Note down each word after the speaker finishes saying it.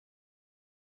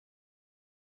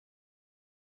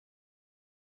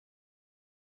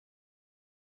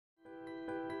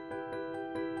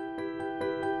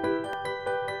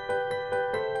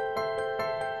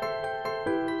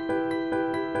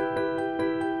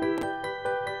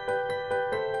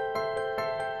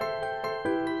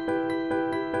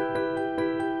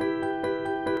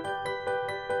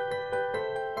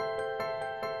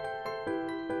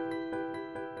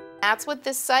that's what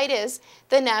this site is,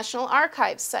 the National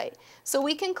Archives site. So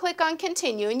we can click on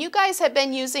Continue, and you guys have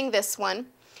been using this one.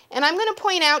 And I'm going to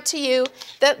point out to you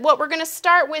that what we're going to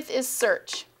start with is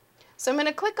Search. So I'm going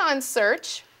to click on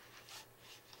Search,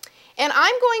 and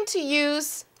I'm going to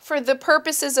use, for the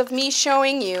purposes of me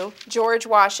showing you, George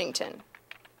Washington.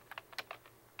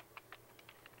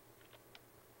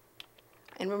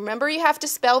 And remember, you have to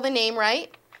spell the name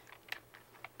right.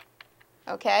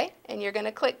 Okay, and you're going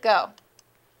to click Go.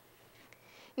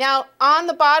 Now, on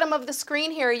the bottom of the screen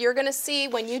here, you're going to see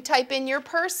when you type in your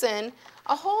person,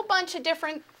 a whole bunch of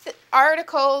different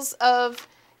articles of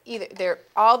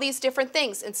all these different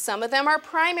things, and some of them are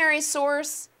primary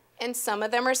source and some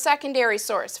of them are secondary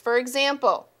source. For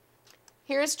example,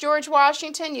 here's George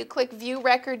Washington. You click View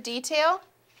Record Detail.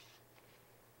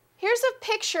 Here's a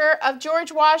picture of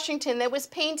George Washington that was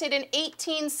painted in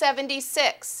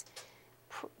 1876.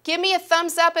 Give me a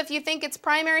thumbs up if you think it's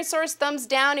primary source, thumbs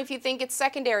down if you think it's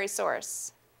secondary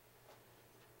source.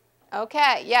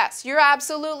 Okay, yes, you're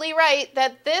absolutely right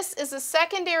that this is a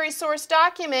secondary source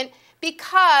document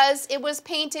because it was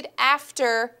painted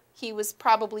after he was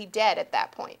probably dead at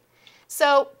that point.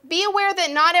 So be aware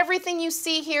that not everything you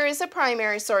see here is a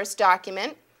primary source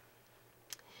document,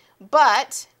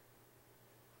 but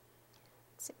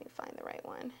let's see if we can find the right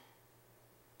one.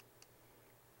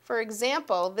 For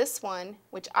example, this one,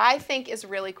 which I think is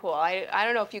really cool. I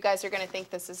don't know if you guys are going to think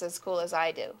this is as cool as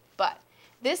I do, but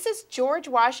this is George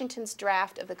Washington's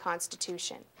draft of the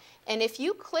Constitution. And if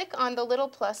you click on the little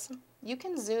plus, you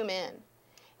can zoom in,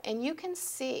 and you can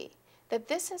see that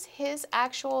this is his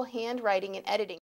actual handwriting and editing.